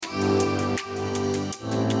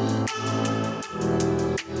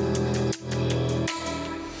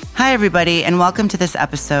Hi, everybody, and welcome to this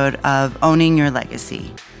episode of Owning Your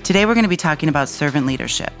Legacy. Today, we're going to be talking about servant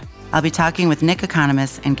leadership. I'll be talking with Nick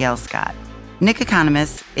Economos and Gail Scott. Nick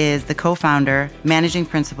Economos is the co-founder, managing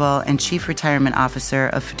principal, and chief retirement officer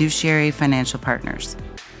of Fiduciary Financial Partners.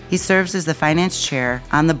 He serves as the finance chair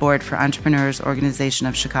on the board for Entrepreneurs Organization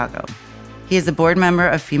of Chicago. He is a board member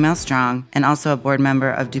of Female Strong and also a board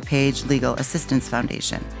member of DuPage Legal Assistance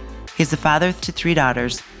Foundation. He's a father to 3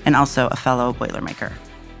 daughters and also a fellow Boilermaker.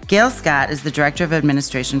 Gail Scott is the Director of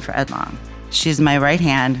Administration for Edlong. She is my right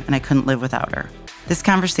hand, and I couldn't live without her. This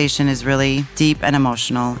conversation is really deep and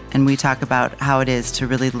emotional, and we talk about how it is to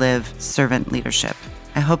really live servant leadership.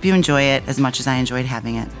 I hope you enjoy it as much as I enjoyed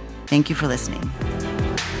having it. Thank you for listening.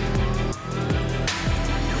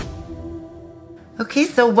 Okay,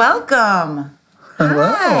 so welcome.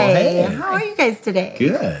 Hello. Hi. Hey. How are you guys today?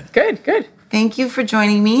 Good. Thank you for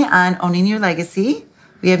joining me on Owning Your Legacy.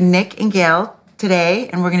 We have Nick and Gail today,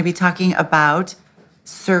 and we're going to be talking about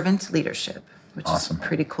servant leadership, which is a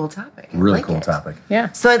pretty cool topic. Really cool topic.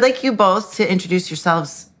 Yeah. So I'd like you both to introduce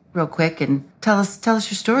yourselves real quick and tell us your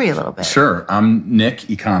story a little bit. Sure. I'm Nick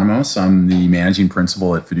Economos. I'm the managing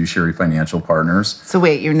principal at Fiduciary Financial Partners. So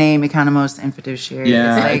wait, your name, Economos and Fiduciary.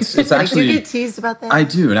 Yeah, it's actually. Do you get teased about that? I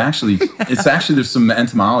do. It's actually there's some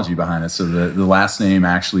etymology behind it. So the last name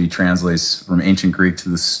actually translates from ancient Greek to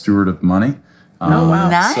the steward of money. Oh, wow.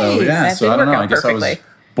 Nice. So I don't know. I guess I was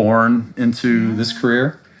born into this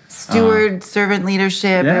career. Steward, servant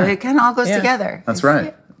leadership. Yeah. It kind of all goes together. That's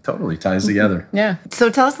right. Totally ties together. Yeah. So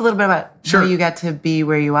tell us a little bit about how you got to be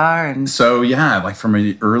where you are. And So like from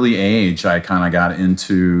an early age, I kind of got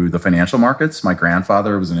into the financial markets. My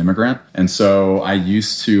grandfather was an immigrant. And so I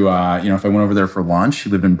used to, if I went over there for lunch, he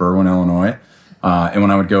lived in Berwyn, Illinois. And when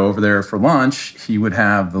I would go over there for lunch, he would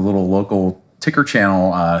have the little local ticker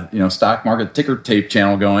channel, stock market ticker tape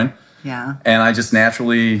channel going. Yeah. And I just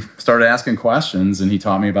naturally started asking questions, and he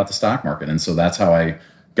taught me about the stock market. And so that's how I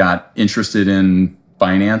got interested in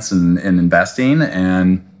finance and investing.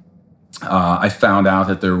 And I found out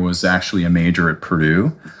that there was actually a major at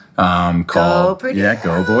Purdue called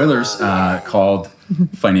Go Boilers, called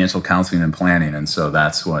Financial Counseling and Planning. And so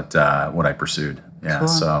that's what I pursued. Yeah. Cool.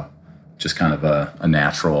 So just kind of a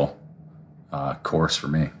natural course for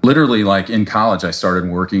me. Literally, like in college, I started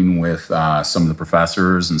working with some of the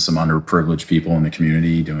professors and some underprivileged people in the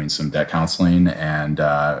community, doing some debt counseling, and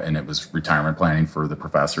it was retirement planning for the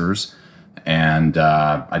professors. And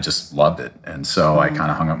I just loved it. And so I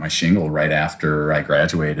kind of hung up my shingle right after I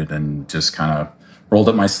graduated and just kind of rolled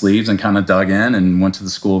up my sleeves and kind of dug in and went to the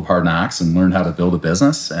School of Hard Knocks and learned how to build a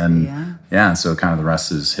business. And and so kind of the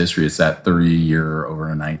rest is history. It's that 30-year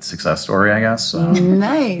overnight success story, I guess. So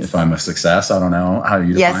nice. If I'm a success, I don't know how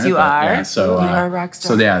you define it. Yes, you are. Yeah, so, you are a rock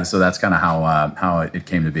star. So that's kind of how it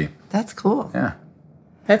came to be. That's cool. Yeah.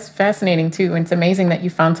 That's fascinating, too. It's amazing that you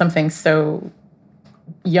found something so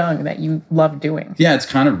young that you love doing. Yeah, it's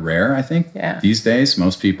kind of rare, I think, these days.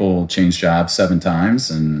 Most people change jobs 7 times,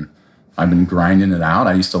 and I've been grinding it out.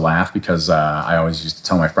 I used to laugh because I always used to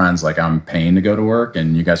tell my friends, like, I'm paying to go to work,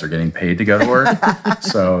 and you guys are getting paid to go to work.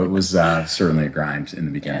 So it was certainly a grind in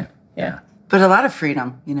the beginning. Yeah. But a lot of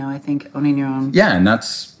freedom, I think, owning your own. Yeah, and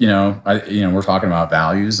that's, we're talking about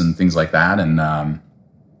values and things like that, and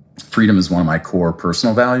freedom is one of my core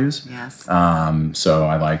personal values. Yes. So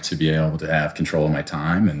I like to be able to have control of my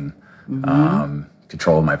time and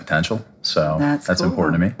control of my potential. So that's cool.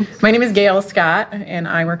 important to me. My name is Gail Scott, and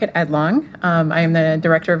I work at Edlong. I am the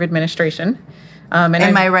Director of Administration.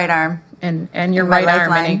 And my right arm. And your right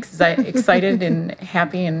arm. And excited and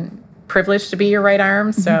happy and privileged to be your right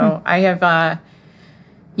arm. So I have... I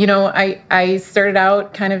started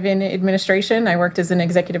out kind of in administration. I worked as an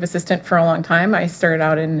executive assistant for a long time. I started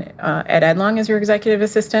out at Edlong as your executive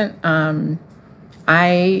assistant.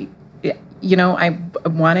 I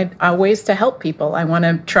wanted always to help people. I want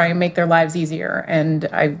to try and make their lives easier. And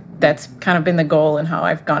that's kind of been the goal and how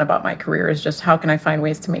I've gone about my career is just how can I find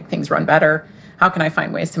ways to make things run better? How can I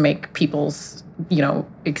find ways to make people's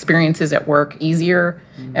experiences at work easier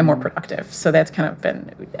and more productive. So that's kind of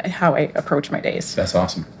been how I approach my days. That's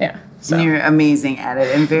awesome. Yeah. So. And you're amazing at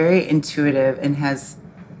it and very intuitive and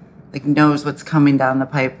knows what's coming down the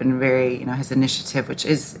pipe and very, has initiative, which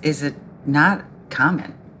is it not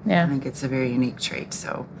common. Yeah. I think it's a very unique trait.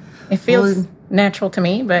 So it feels natural to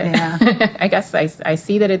me, but I guess I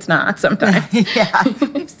see that it's not sometimes. Yeah.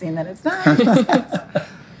 We've seen that it's not.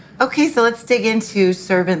 Okay, so let's dig into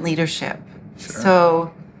servant leadership.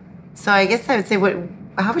 Sure. So I guess I would say,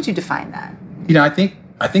 how would you define that?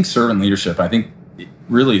 I think servant leadership, it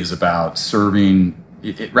really is about serving,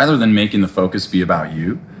 rather than making the focus be about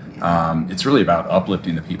you. It's really about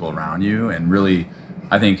uplifting the people around you and really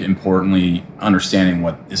I think importantly, understanding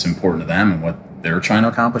what is important to them and what they're trying to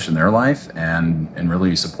accomplish in their life, and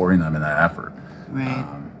really supporting them in that effort. Right.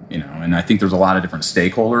 And I think there's a lot of different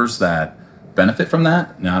stakeholders that benefit from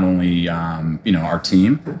that. Not only our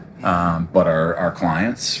team, but our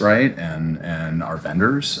clients, right, and our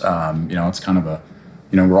vendors. It's kind of a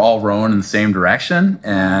we're all rowing in the same direction,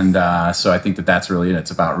 and so I think that's really it.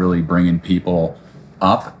 It's about really bringing people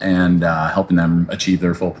up and helping them achieve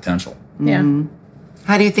their full potential. Yeah.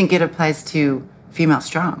 How do you think it applies to Female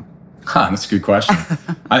Strong? That's a good question.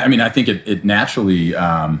 I think it naturally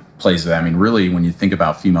plays to that. I mean, really, when you think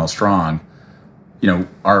about Female Strong,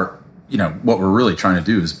 what we're really trying to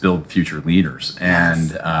do is build future leaders,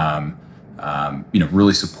 and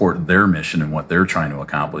really support their mission and what they're trying to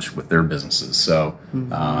accomplish with their businesses. So,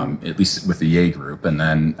 at least with the Yay Group, and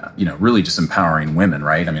then really just empowering women,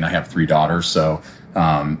 right? I mean, I have 3 daughters, so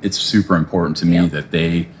it's super important to me that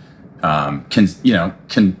they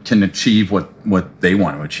can achieve what they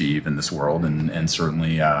want to achieve in this world, and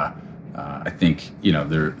certainly I think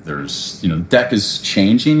there's deck is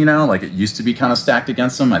changing, like it used to be kind of stacked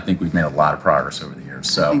against them. I think we've made a lot of progress over the years.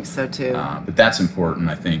 So I think so too. But that's important,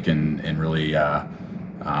 I think, in really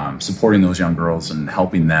supporting those young girls and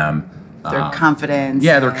helping them their confidence.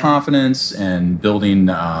 Yeah, their confidence, and building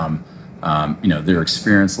their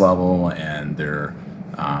experience level, and their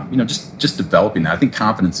just developing that. I think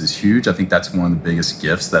confidence is huge. I think that's one of the biggest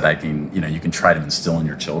gifts that you can try to instill in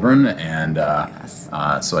your children, and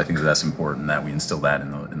so I think that's important that we instill that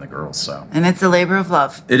in the girls. So, and it's a labor of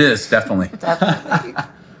love. It is, definitely. Definitely.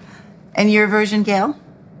 And your version, Gail?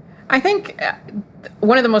 I think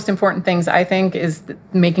one of the most important things, is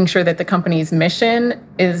making sure that the company's mission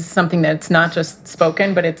is something that's not just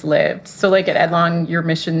spoken, but it's lived. So like at Edlong,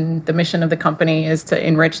 the mission of the company is to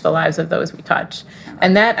enrich the lives of those we touch.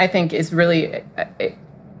 And that, I think, is really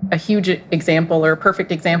a huge example, or a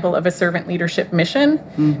perfect example of a servant leadership mission,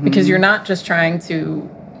 because you're not just trying to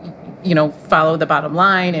follow the bottom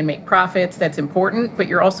line and make profits. That's important, but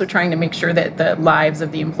you're also trying to make sure that the lives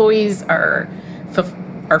of the employees are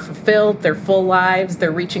fulfilled, their full lives, they're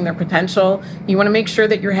reaching their potential. You want to make sure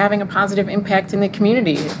that you're having a positive impact in the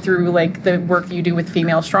community through like the work you do with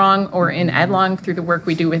Female Strong, or in Edlong through the work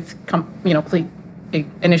we do with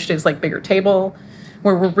initiatives like Bigger Table,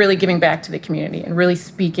 where we're really giving back to the community and really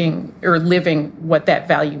speaking or living what that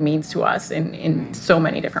value means to us in so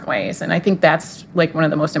many different ways. And I think that's like one of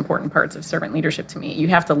the most important parts of servant leadership to me. You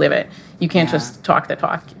have to live it. You can't just talk the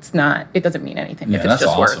talk. It doesn't mean anything if it's that's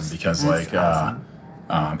just awesome words. Because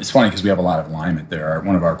it's funny because we have a lot of alignment there.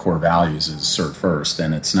 One of our core values is serve first,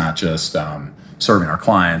 and it's not just serving our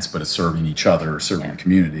clients, but it's serving each other, serving the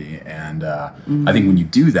community. And I think when you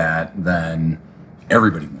do that, then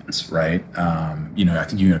everybody wins, right? I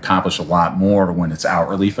think you can accomplish a lot more when it's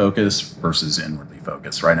outwardly focused versus inwardly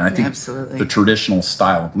focused, right? And I think the traditional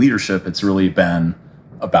style of leadership, it's really been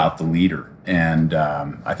about the leader. And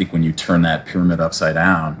I think when you turn that pyramid upside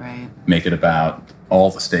down, make it about all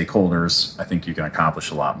the stakeholders, I think you can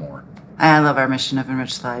accomplish a lot more. I love our mission of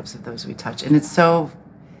enrich the lives of those we touch. And it's so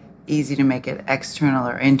easy to make it external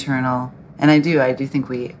or internal. And I do think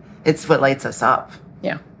it's what lights us up.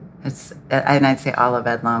 Yeah. And I'd say all of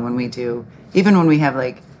Edlong, even when we have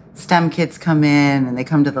like STEM kids come in and they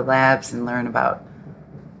come to the labs and learn about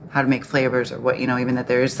how to make flavors, or what, even that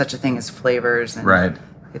there is such a thing as flavors. And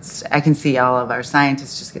I can see all of our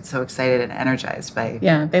scientists just get so excited and energized by.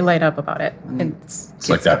 Yeah, they light up about it. It's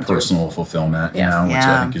like that personal fulfillment, which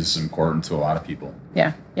I think is important to a lot of people.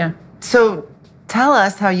 Yeah, yeah. So tell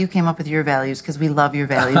us how you came up with your values, because we love your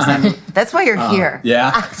values, and that's why you're here.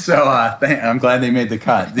 Yeah. So I'm glad they made the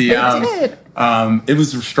cut. They did. It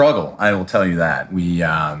was a struggle, I will tell you that.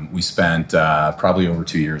 We spent probably over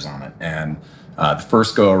 2 years on it, and the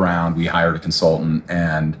first go around, we hired a consultant,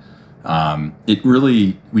 and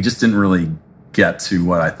we just didn't really get to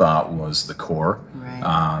what I thought was the core.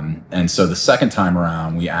 Right. And so the second time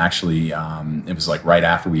around, we actually, it was like right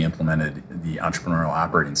after we implemented the Entrepreneurial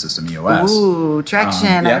Operating System, EOS. Ooh,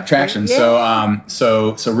 traction. Traction.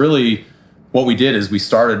 So really what we did is we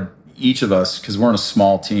started, each of us, because we're in a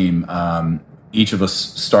small team, each of us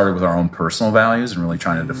started with our own personal values and really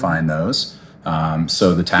trying to define those.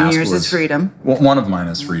 So the task yours is freedom. One of mine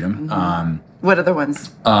is freedom. What other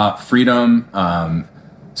ones? Freedom,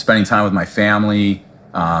 spending time with my family,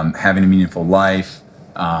 having a meaningful life,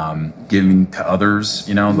 giving to others.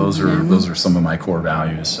 Those are some of my core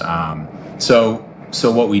values. So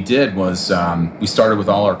what we did was we started with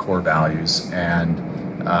all our core values, and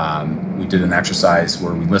we did an exercise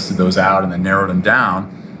where we listed those out and then narrowed them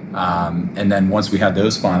down. And then once we had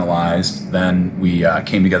those finalized, then we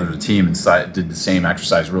came together as a team and did the same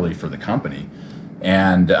exercise really for the company.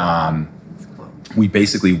 And we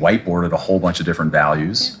basically whiteboarded a whole bunch of different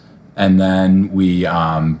values. And then we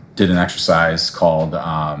did an exercise called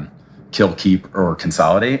kill, keep, or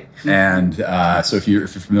consolidate. And so if you're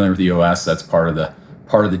familiar with EOS, that's part of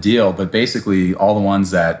the deal. But basically, all the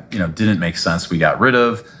ones that didn't make sense, we got rid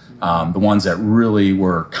of. The ones that really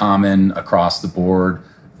were common across the board,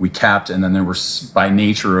 we kept. And then there were, by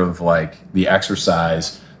nature of like the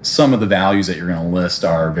exercise, some of the values that you're going to list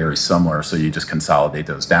are very similar. So you just consolidate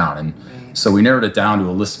those down. And so we narrowed it down to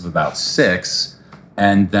a list of about 6.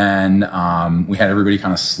 And then we had everybody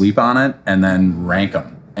kind of sleep on it and then rank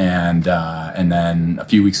them. And then a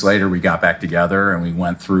few weeks later, we got back together and we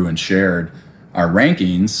went through and shared our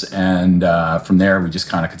rankings. And from there, we just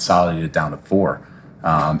kind of consolidated it down to 4.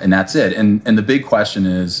 And that's it. And the big question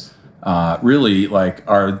is really like,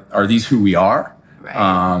 are these who we are?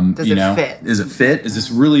 Right. Does it fit? Is it fit? Is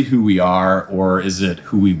this really who we are, or is it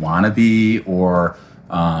who we want to be, or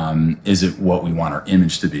is it what we want our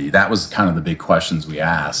image to be? That was kind of the big questions we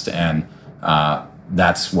asked, and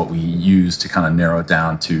that's what we used to kind of narrow it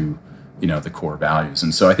down to, the core values.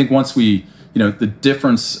 And so I think once we, the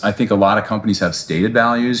difference, I think a lot of companies have stated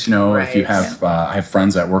values. If you have, I have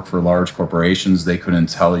friends that work for large corporations, they couldn't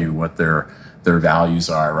tell you what their values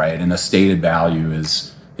are, right? And a stated value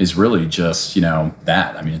is really just,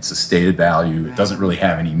 that. I mean, it's a stated value. It doesn't really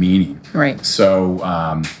have any meaning. Right.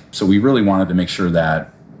 So we really wanted to make sure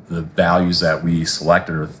that the values that we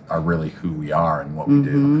selected are really who we are and what we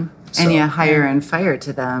do. So, and you hire and fire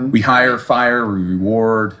to them. We hire, fire, we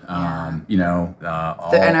reward, and all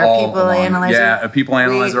our people analyzer. Yeah, a people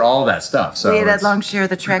analyzer, all of that stuff. So we had that long share of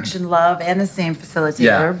the Traction Love and the same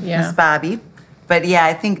facilitator, Miss Bobby. But yeah,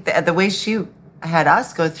 I think the way she had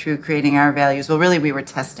us go through creating our values, well, really we were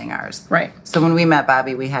testing ours. Right. So when we met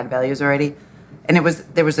Bobby, we had values already. And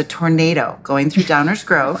there was a tornado going through Downers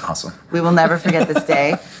Grove. Awesome. We will never forget this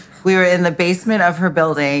day. We were in the basement of her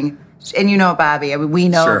building. And Bobby. I mean, we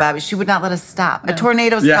know Bobby. She would not let us stop. No. A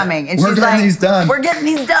tornado's coming. And she's like, we're getting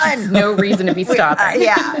these done. No reason to be stopping.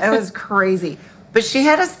 Yeah, it was crazy. But she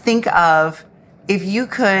had us think of, if you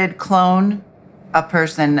could clone a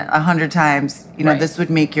person 100 times, this would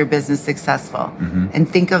make your business successful. And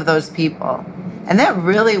think of those people. And that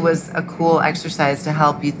really was a cool exercise to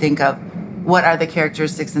help you think of what are the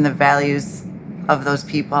characteristics and the values of those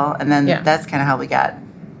people. And then that's kind of how we got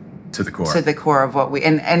to the core. To the core of what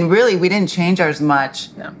and really we didn't change ours much,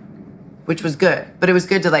 which was good. But it was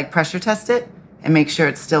good to like pressure test it and make sure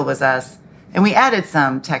it still was us. And we added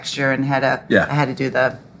some texture and I had to do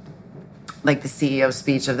the CEO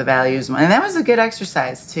speech of the values one. And that was a good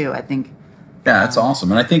exercise too, I think. Yeah, that's awesome.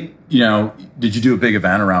 And I think, did you do a big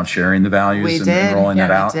event around sharing the values and rolling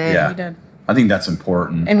that out? We did. I think that's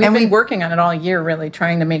important. And we've been working on it all year, really,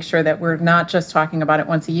 trying to make sure that we're not just talking about it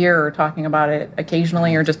once a year or talking about it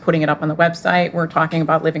occasionally or just putting it up on the website. We're talking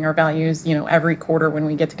about living our values, every quarter when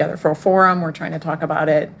we get together for a forum. We're trying to talk about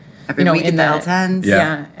it every week in the L10s.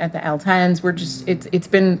 Yeah, at the L10s. We're just, it's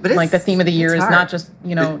been like the theme of the year is not just,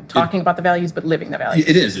 talking about the values, but living the values.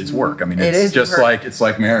 It is. It's work. I mean, it's just work. It's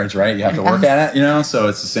like marriage, right? You have to work at it, so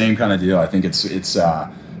it's the same kind of deal. I think it's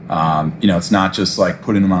not just like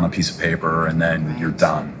putting them on a piece of paper and then you're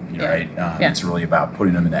done, right? It's really about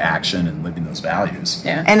putting them into action and living those values.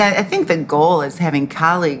 Yeah. And I think the goal is having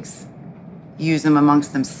colleagues use them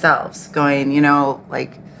amongst themselves, going,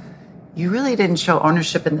 you really didn't show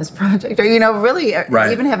ownership in this project, or, really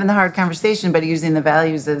even having the hard conversation, but using the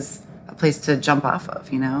values as a place to jump off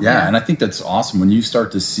of, Yeah, and I think that's awesome when you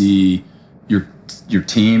start to see your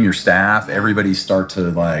team, your staff, everybody start to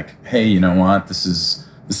like, hey, you know what, this is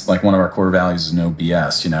like one of our core values is no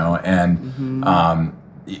BS, and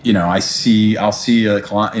I'll see a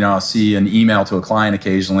client, I'll see an email to a client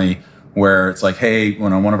occasionally where it's like, hey,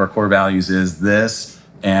 one of our core values is this,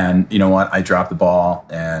 and you know what, I dropped the ball,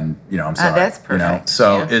 and I'm sorry. That's perfect.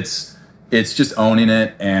 So it's just owning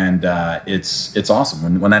it, and it's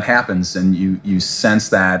awesome when that happens, and you sense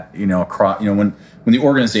that across when the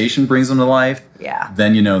organization brings them to life,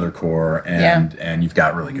 then their core, and you've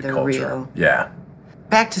got really good they're culture. Real. Yeah.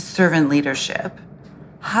 Back to servant leadership.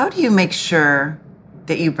 How do you make sure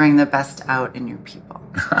that you bring the best out in your people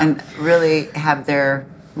and really have their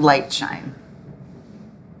light shine?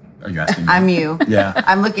 Are you asking me? I'm you. Yeah.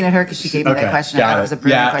 I'm looking at her because she gave me that question. I thought it was a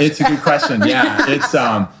brilliant question. It's a good question. Yeah.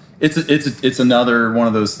 It's another one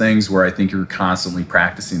of those things where I think you're constantly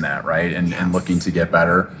practicing that, right? And looking to get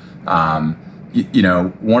better. One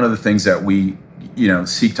of the things that we,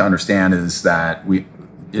 seek to understand is that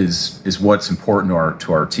is what's important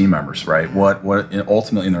to our team members, right? What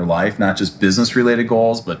ultimately in their life, not just business related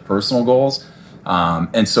goals, but personal goals.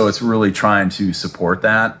 And so it's really trying to support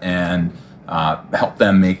that and help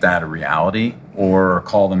them make that a reality, or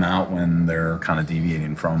call them out when they're kind of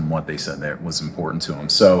deviating from what they said that was important to them.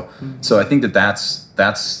 So I think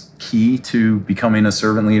that's key to becoming a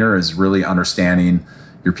servant leader, is really understanding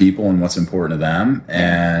your people and what's important to them,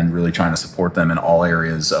 and really trying to support them in all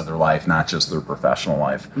areas of their life, not just their professional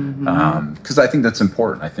life. Because I think that's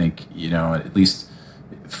important. I think, at least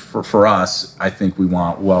for us, I think we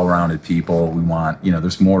want well-rounded people. We want,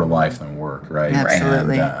 there's more to life than work, right?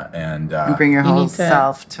 Absolutely. And bring your whole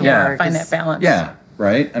self to work. Find that balance. Yeah,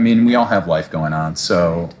 right. I mean, we all have life going on,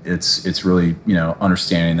 so it's really,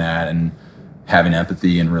 understanding that and having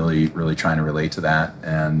empathy and really trying to relate to that.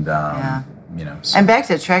 And so. And back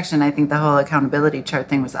to attraction, I think the whole accountability chart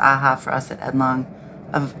thing was aha for us at Edlong,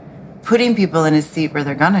 of putting people in a seat where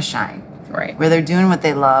they're gonna shine. Right. Where they're doing what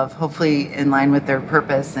they love, hopefully in line with their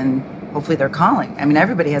purpose and hopefully their calling. I mean,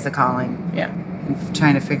 everybody has a calling. Yeah. And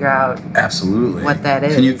trying to figure out absolutely what that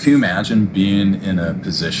is. Can you imagine being in a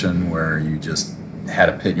position where you just had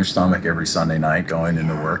a pit in your stomach every Sunday night going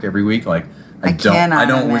into work every week? Like, I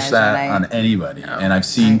don't wish that on anybody. No. And I've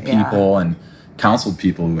seen people and counseled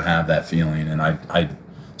people who have that feeling, and I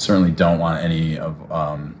certainly don't want any of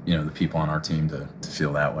the people on our team to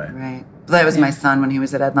feel that way. Right. That was my son when he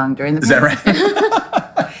was at Edlong during the pandemic. Is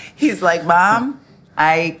that right? He's like, Mom,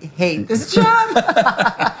 I hate this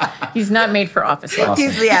job. He's not made for office work.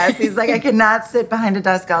 Awesome. He's like, I cannot sit behind a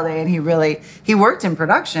desk all day. And he worked in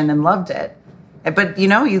production and loved it. But, you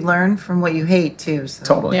learn from what you hate, too. So.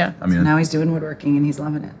 Totally. Yeah. I mean, so now he's doing woodworking and he's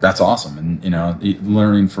loving it. That's awesome. And,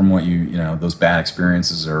 learning from what those bad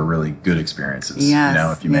experiences are really good experiences.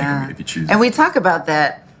 Yes. If you make them, if you choose. And we talk about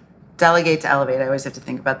that, delegate to elevate. I always have to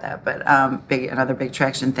think about that. But another big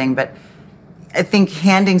traction thing. But I think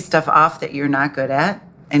handing stuff off that you're not good at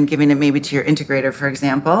and giving it maybe to your integrator, for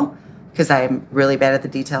example, because I'm really bad at the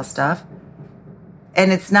detail stuff.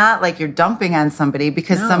 And it's not like you're dumping on somebody,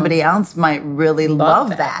 because somebody else might really love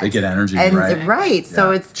that. They get energy, right? Right. Yeah.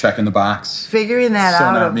 So it's checking the box. Figuring that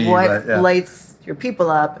out of what lights your people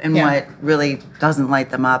up and what really doesn't light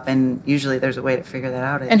them up. And usually there's a way to figure that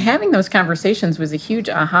out. And having those conversations was a huge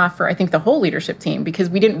aha for, I think, the whole leadership team, because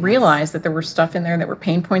we didn't realize that there were stuff in there that were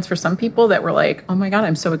pain points for some people that were like, oh my God,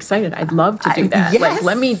 I'm so excited. I'd love to do that. Yes. Like,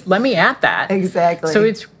 let me at that. Exactly. So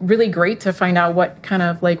it's really great to find out what kind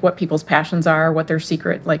of what people's passions are, what their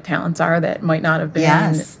secret talents are that might not have been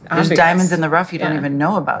obvious. There's diamonds in the rough you don't even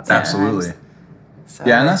know about sometimes. Absolutely. So.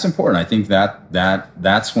 Yeah, and that's important. I think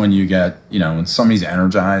that's when you get, when somebody's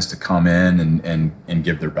energized to come in and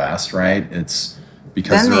give their best, right? It's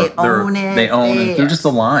because they own it. They're just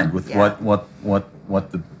aligned with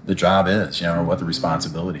what the job is, or what the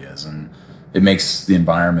responsibility is, and it makes the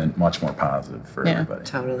environment much more positive for everybody.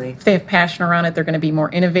 Totally. If they have passion around it, they're going to be more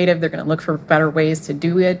innovative. They're going to look for better ways to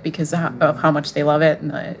do it because of how much they love it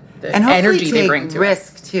and the energy they bring to it. And hopefully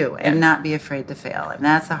take risk too, and not be afraid to fail. And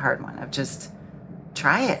that's a hard one, of just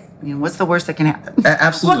try it. I mean, what's the worst that can happen?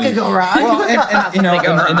 Absolutely. What could go wrong? Well,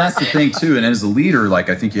 and that's the thing too. And as a leader,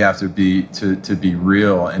 I think you have to be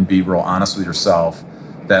real and be real honest with yourself.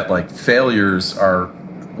 That failures are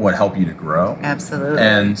what help you to grow. Absolutely.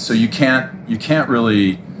 And so you can't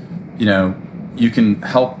really, you can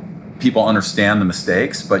help people understand the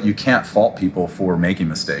mistakes, but you can't fault people for making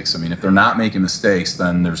mistakes. I mean, if they're not making mistakes,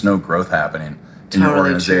 then there's no growth happening in your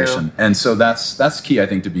organization. True. And so that's key, I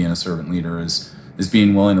think, to being a servant leader is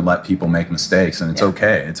being willing to let people make mistakes, and it's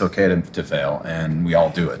okay. It's okay to fail, and we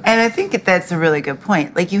all do it. And I think that's a really good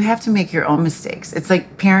point. You have to make your own mistakes. It's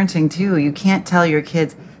like parenting too. You can't tell your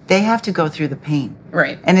kids, they have to go through the pain.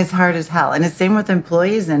 Right. And it's hard as hell. And it's same with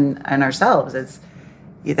employees and ourselves.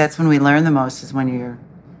 That's when we learn the most, is when you're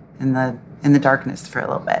in the darkness for a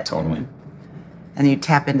little bit. Totally. And you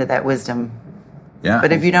tap into that wisdom. Yeah.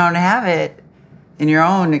 But if you don't have it in your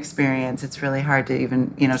own experience, it's really hard to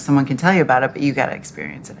even, someone can tell you about it, but you got to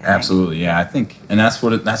experience it. Absolutely. Yeah. I think, and that's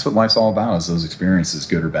what life's all about, is those experiences,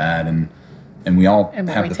 good or bad. And we all and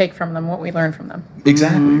what we take from them, what we learn from them.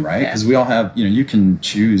 Exactly. Mm-hmm. Right. Because we all have, you can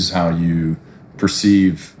choose how you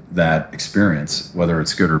perceive that experience, whether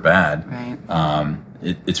it's good or bad. Right.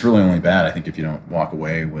 It's really only bad, I think, if you don't walk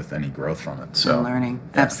away with any growth from it. So learning.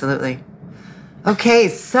 Yeah. Absolutely. Okay.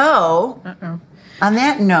 So on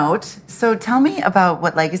that note, so tell me about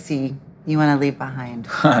what legacy you want to leave behind.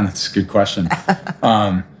 That's a good question.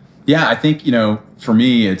 I think, for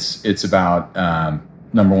me, it's about,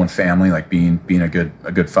 number one, family, being a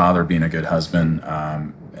good father, being a good husband,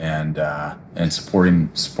 and supporting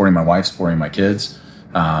my wife, supporting my kids.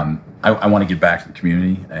 I want to give back to the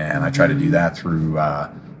community, and I try to do that through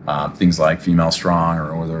things like Female Strong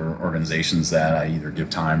or other organizations that I either give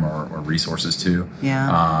time or resources to.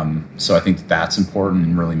 Yeah. So I think that's important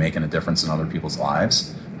in really making a difference in other people's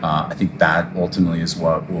lives. I think that ultimately is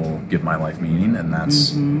what will give my life meaning, and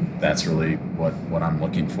that's really what I'm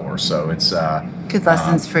looking for. So it's good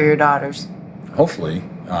lessons for your daughters. Hopefully,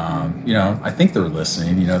 I think they're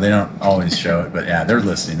listening. They don't always show it, but yeah, they're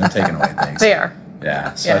listening. They're taking away things. They are.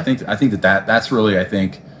 Yeah. So I think that's really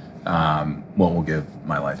what will give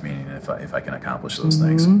my life meaning if I can accomplish those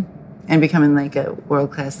things. And becoming like a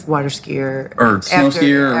world-class water skier or snow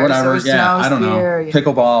skier or whatever. Yeah, I don't know. Skier,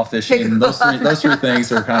 Pickleball, fishing. Those three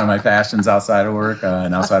things are kind of my passions outside of work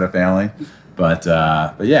and outside of family. But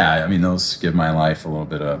yeah, I mean, those give my life a little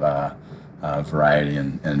bit of variety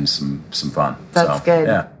and some fun. That's good.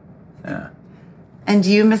 Yeah. And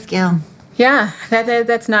do you, Miss Gail? Yeah,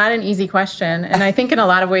 that's not an easy question. And I think in a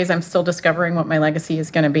lot of ways I'm still discovering what my legacy is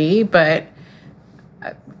going to be. But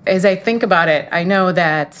as I think about it, I know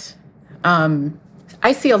that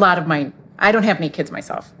I see a lot of I don't have any kids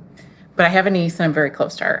myself, but I have a niece and I'm very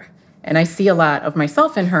close to her. And I see a lot of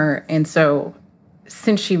myself in her. And so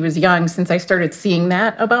since she was young, since I started seeing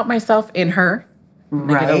that about myself in her,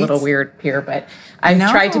 I get a little weird here, but I've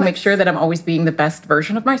tried to make sure that I'm always being the best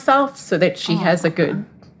version of myself so that she has a good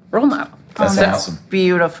role model. That's awesome.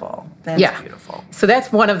 Beautiful. That's beautiful. So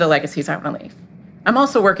that's one of the legacies I want to leave. I'm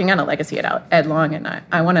also working on a legacy at Ed Long, and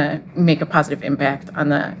I want to make a positive impact on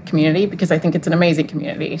the community because I think it's an amazing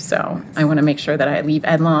community. So I want to make sure that I leave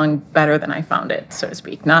Ed Long better than I found it, so to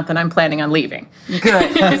speak. Not that I'm planning on leaving.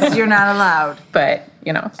 Good, because you're not allowed. But,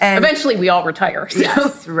 eventually we all retire. So.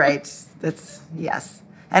 Yes, right. Yes.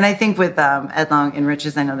 And I think with Ed Long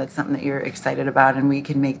Enriches, I know that's something that you're excited about, and we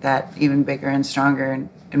can make that even bigger and stronger.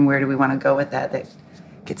 And where do we want to go with that? That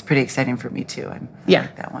gets pretty exciting for me, too. I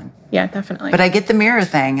like that one. Yeah, definitely. But I get the mirror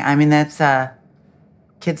thing. I mean, that's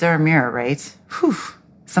kids are a mirror, right? Whew.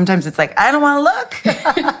 Sometimes it's like, I don't want to look.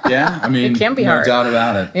 Yeah, I mean, it can be hard. No doubt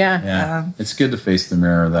about it. Yeah. It's good to face the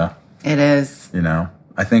mirror, though. It is.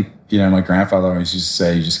 I think, my grandfather always used to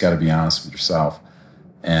say, you just got to be honest with yourself.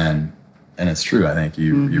 And it's true. I think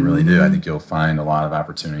you really do. I think you'll find a lot of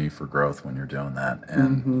opportunity for growth when you're doing that.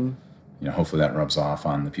 And, hopefully that rubs off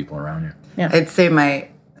on the people around you. Yeah. I'd say my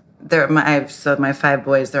 5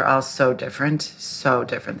 boys, they're all so different.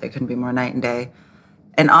 They couldn't be more night and day.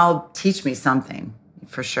 And all teach me something,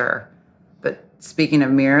 for sure. But speaking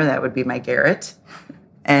of mirror, that would be my Garrett.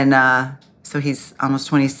 And so he's almost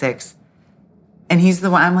 26. And he's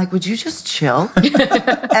the one, I'm like, would you just chill? And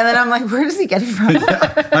then I'm like, where does he get it from?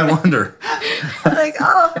 Yeah, I wonder. I'm like,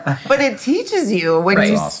 but it teaches you when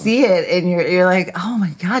you see it and you're like, oh my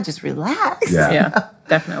God, just relax. Yeah,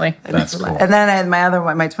 definitely. That's cool. And then I had my other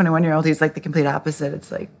one, my 21-year-old, he's like the complete opposite.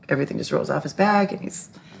 It's like everything just rolls off his back and he's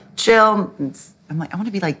chill. I'm like, I want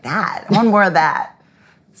to be like that. I want more of that.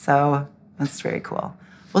 So that's very cool.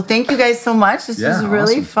 Well, thank you guys so much. This was a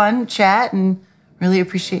really fun chat and really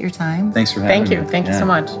appreciate your time. Thanks for having me. Thank you so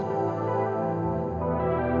much.